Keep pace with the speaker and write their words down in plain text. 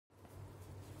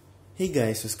Hey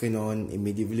guys, what's going on?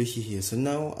 Evolution here. So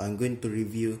now I'm going to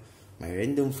review my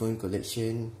random phone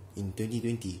collection in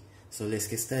 2020. So let's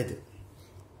get started.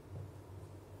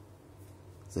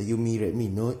 Xiaomi Redmi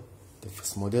Note, the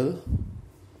first model,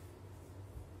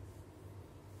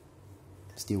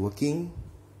 still working.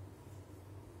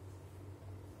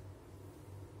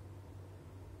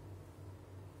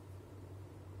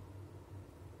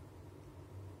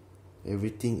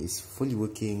 Everything is fully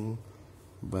working,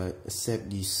 but except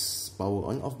this power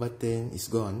on off button is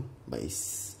gone, but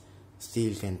it's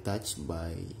still can touch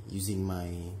by using my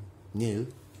nail.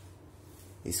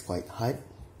 It's quite hard.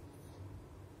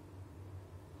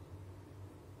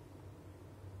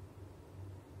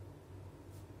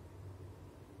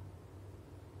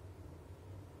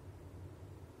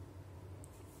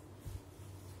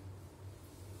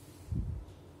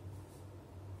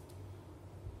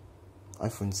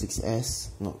 iPhone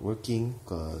 6s not working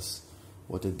because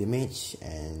water damage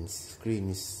and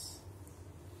screen is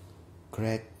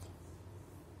cracked,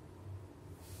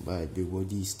 but the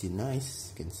body is still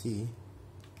nice. You can see.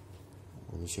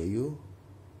 Let me show you.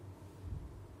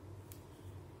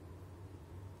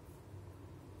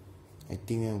 I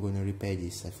think I'm gonna repair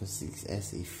this iPhone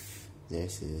 6s if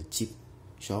there's a cheap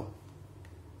shop.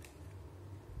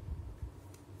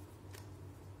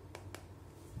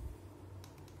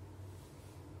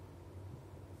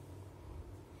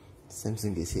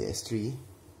 Samsung Galaxy S3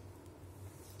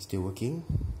 still working.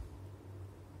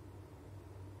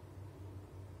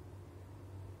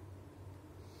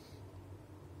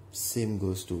 Same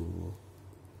goes to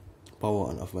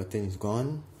power on off button is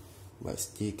gone, but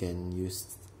still can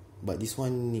use, but this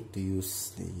one need to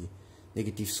use the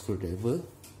negative screwdriver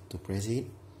to press it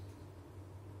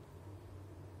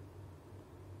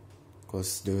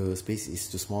because the space is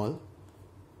too small,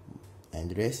 and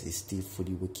the rest is still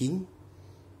fully working.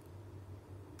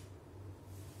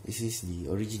 This is the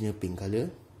original pink color.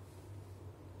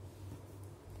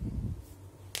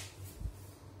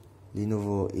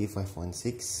 Lenovo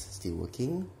A516 still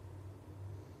working,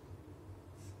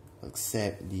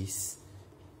 except this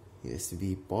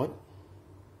USB port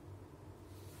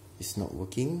is not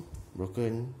working,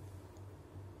 broken,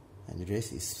 and the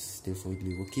rest is still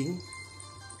fully working.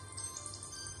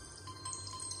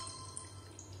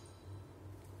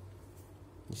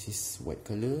 This is white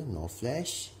color, no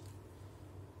flash.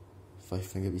 5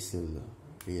 megapixel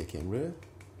rear camera.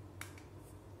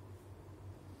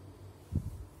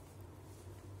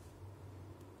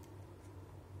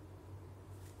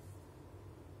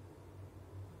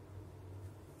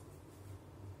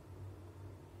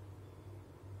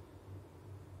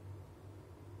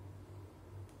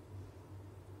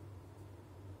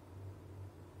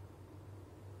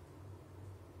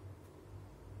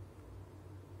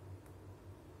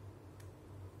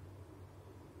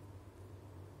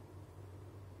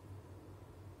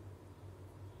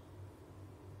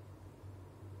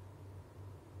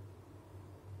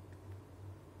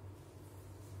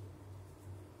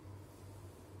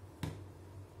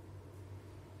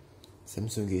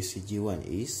 Samsung Galaxy J1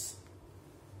 is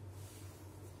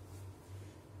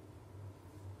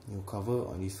new cover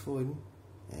on this phone,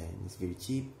 and it's very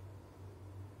cheap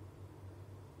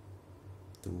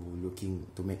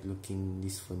to make looking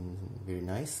this phone very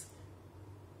nice.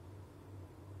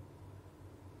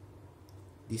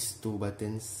 These two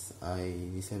buttons I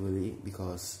disable it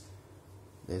because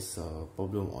there's a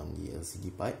problem on the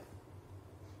LCD part.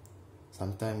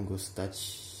 Sometimes goes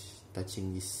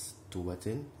touching this two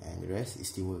button, and the rest is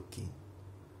still working.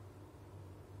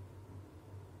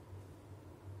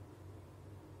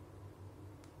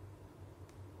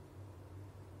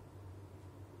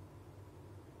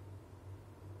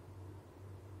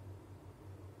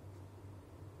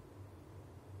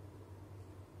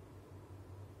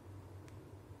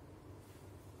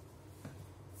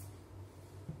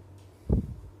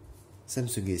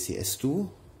 Samsung Galaxy S2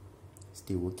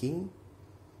 still working.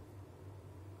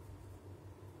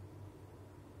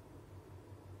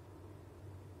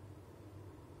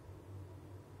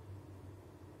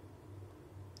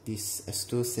 This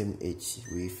S2 same age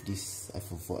with this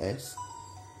iPhone 4S.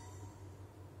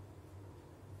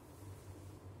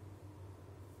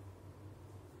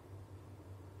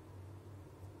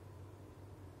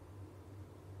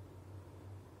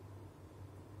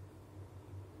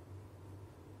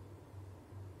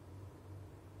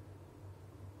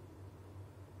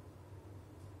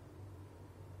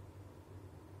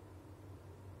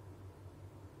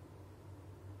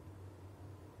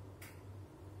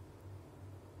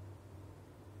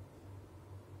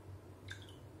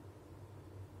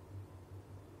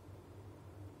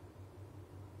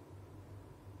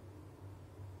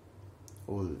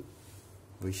 All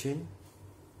version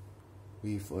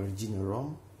with original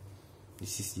ROM.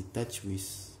 This is the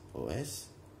TouchWiz OS.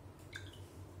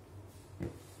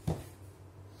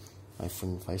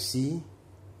 iPhone 5C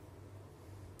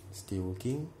still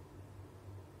working.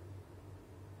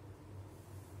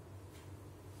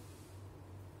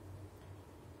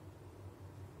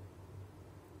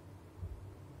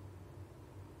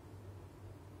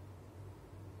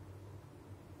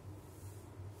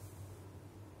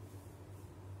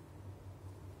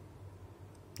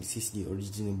 This is the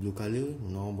original blue color,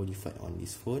 no modified on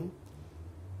this phone.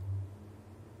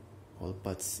 All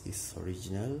parts is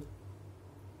original.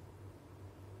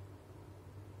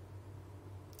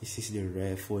 This is the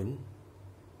rare phone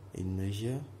in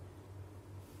Malaysia.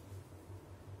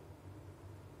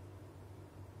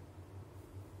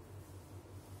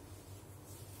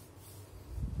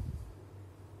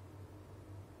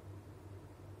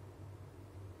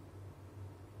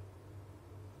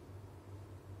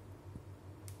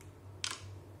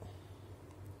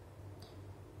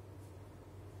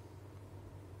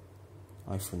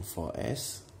 iPhone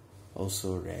 4S,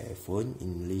 also rare phone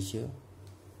in Malaysia.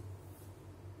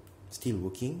 Still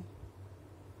working.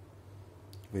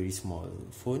 Very small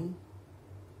phone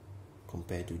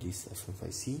compared to this iPhone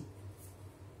 5C.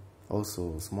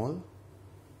 Also small.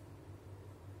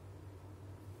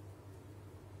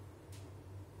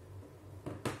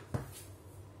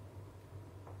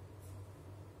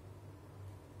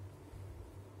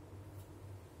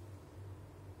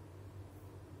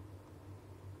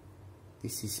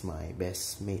 This is my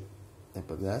best made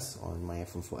tempered glass on my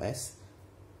iPhone 4S.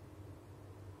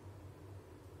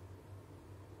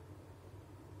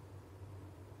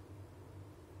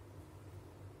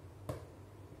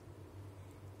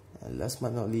 And last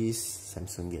but not least,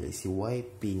 Samsung Galaxy Y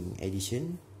Pink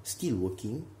Edition, still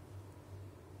working.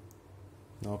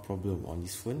 No problem on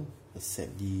this phone,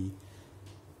 except the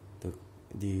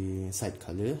side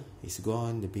color is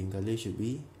gone. The pink color should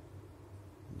be,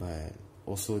 but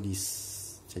also this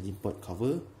charging port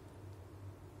cover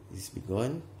is be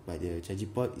gone, but the charging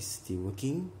port is still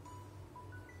working.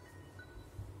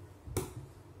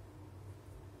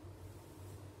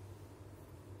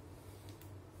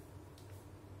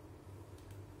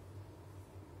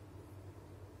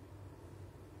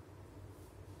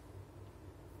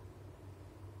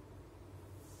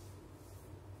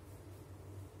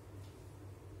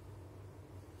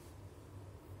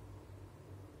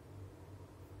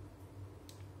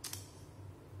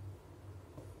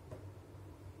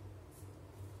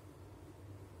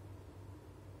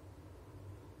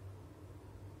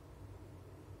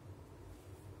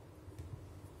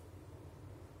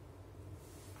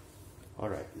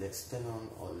 Alright, let's turn on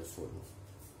all the phone.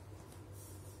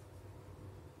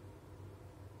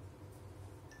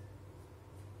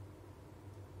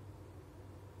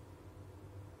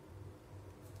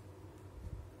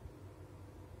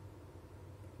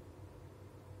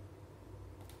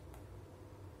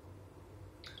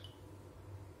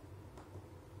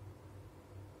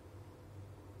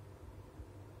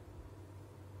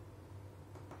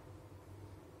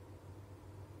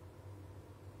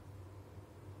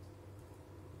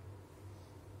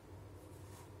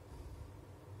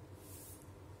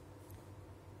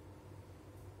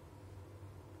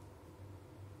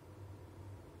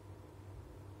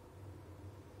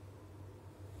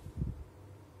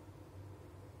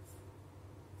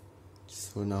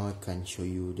 So now I can't show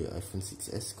you the iPhone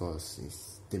 6s because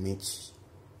it's damaged.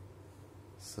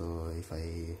 So if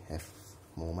I have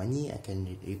more money, I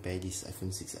can repair this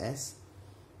iPhone 6s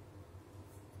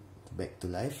back to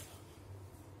life.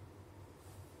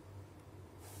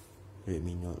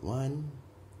 Redmi Note 1,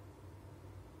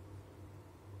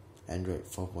 Android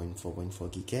 4.4.4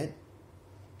 KitKat,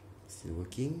 still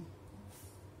working.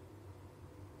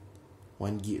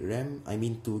 1GB RAM,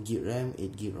 2GB RAM,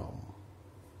 8GB ROM.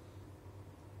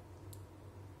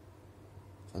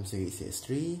 Samsung Galaxy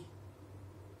S3,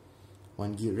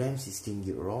 1GB RAM,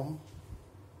 16GB ROM,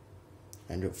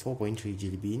 Android 4.3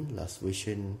 Jelly Bean, last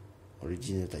version,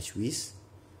 original TouchWiz.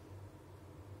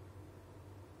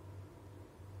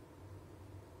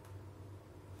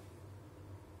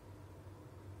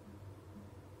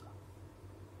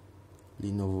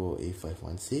 Lenovo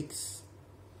A516,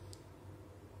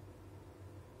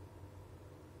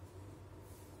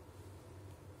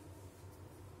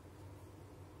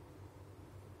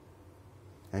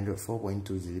 Android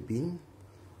 4.2 Jelly Bean,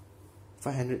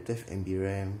 512MB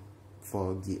RAM,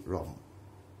 4GB ROM.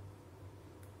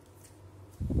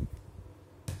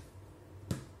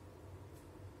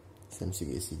 Samsung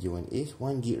Galaxy J1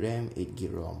 1GB RAM,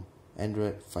 8GB ROM,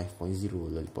 Android 5.0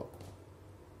 Lollipop.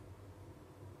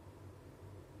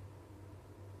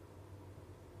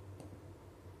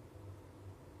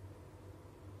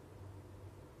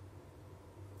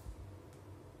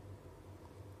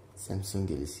 Samsung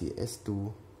Galaxy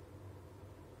S2.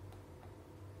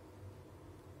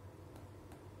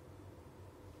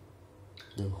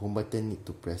 The home button need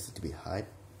to press it to be hard.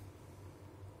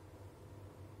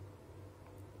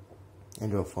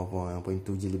 Android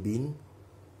 4.2 Jelly Bean.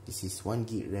 This is 1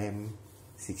 GB RAM,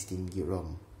 16 GB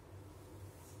ROM.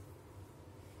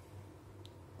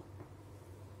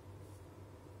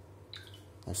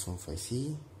 iPhone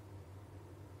 5C.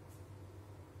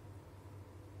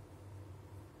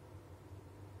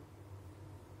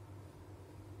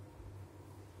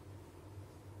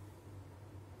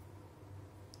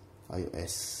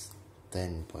 iOS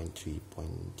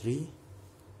 10.3.3.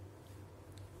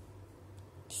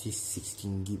 This is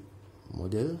 16 GB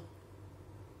model.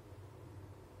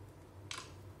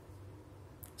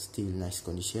 Still nice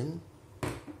condition.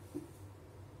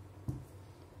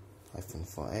 iPhone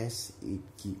 4S 8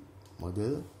 GB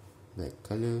model, black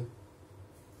color.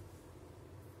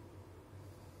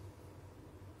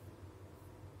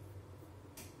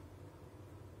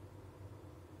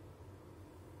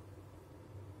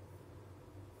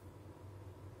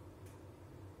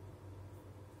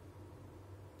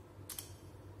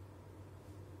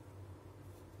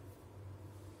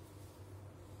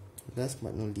 Last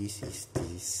but not least is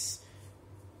this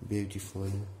beautiful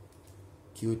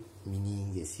cute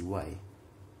mini Galaxy Y.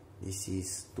 This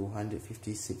is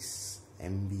 256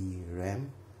 MB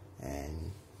RAM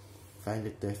and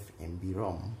 512 MB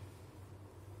ROM,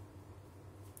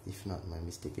 if not my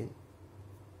mistaken.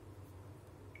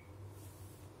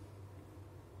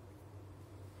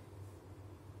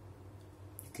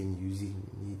 You can use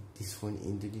this phone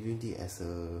in 2020 as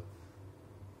a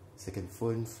second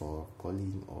phone for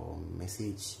calling or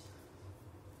message.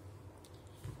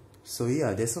 So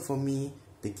yeah, that's all for me.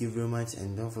 Thank you very much,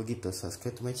 and don't forget to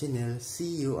subscribe to my channel.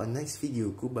 See you on next video.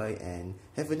 Goodbye and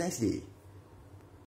have a nice day.